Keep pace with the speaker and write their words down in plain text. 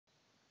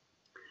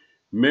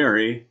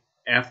Merry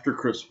after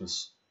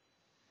Christmas.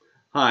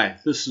 Hi,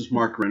 this is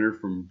Mark Renner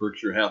from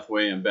Berkshire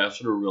Hathaway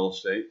Ambassador Real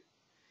Estate,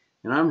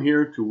 and I'm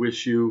here to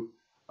wish you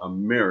a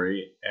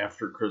Merry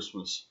after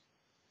Christmas.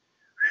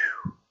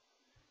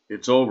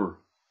 It's over.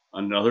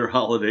 Another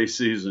holiday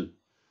season.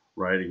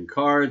 Writing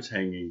cards,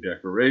 hanging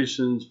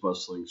decorations,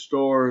 bustling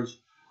stores,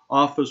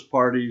 office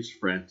parties,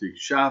 frantic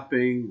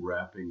shopping,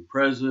 wrapping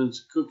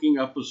presents, cooking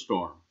up a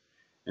storm.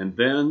 And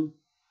then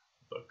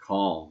the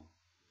calm.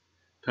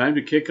 Time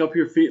to kick up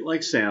your feet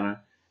like Santa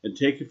and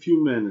take a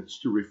few minutes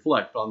to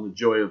reflect on the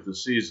joy of the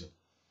season.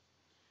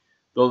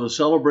 Though the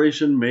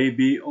celebration may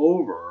be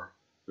over,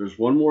 there's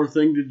one more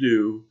thing to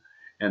do,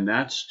 and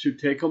that's to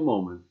take a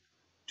moment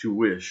to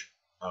wish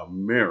a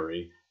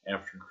Merry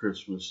after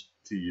Christmas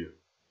to you.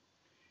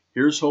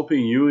 Here's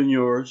hoping you and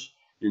yours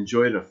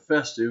enjoyed a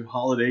festive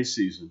holiday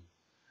season.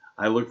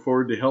 I look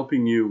forward to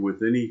helping you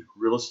with any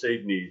real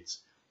estate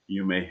needs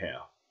you may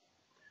have.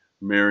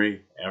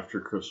 Merry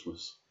after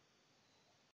Christmas.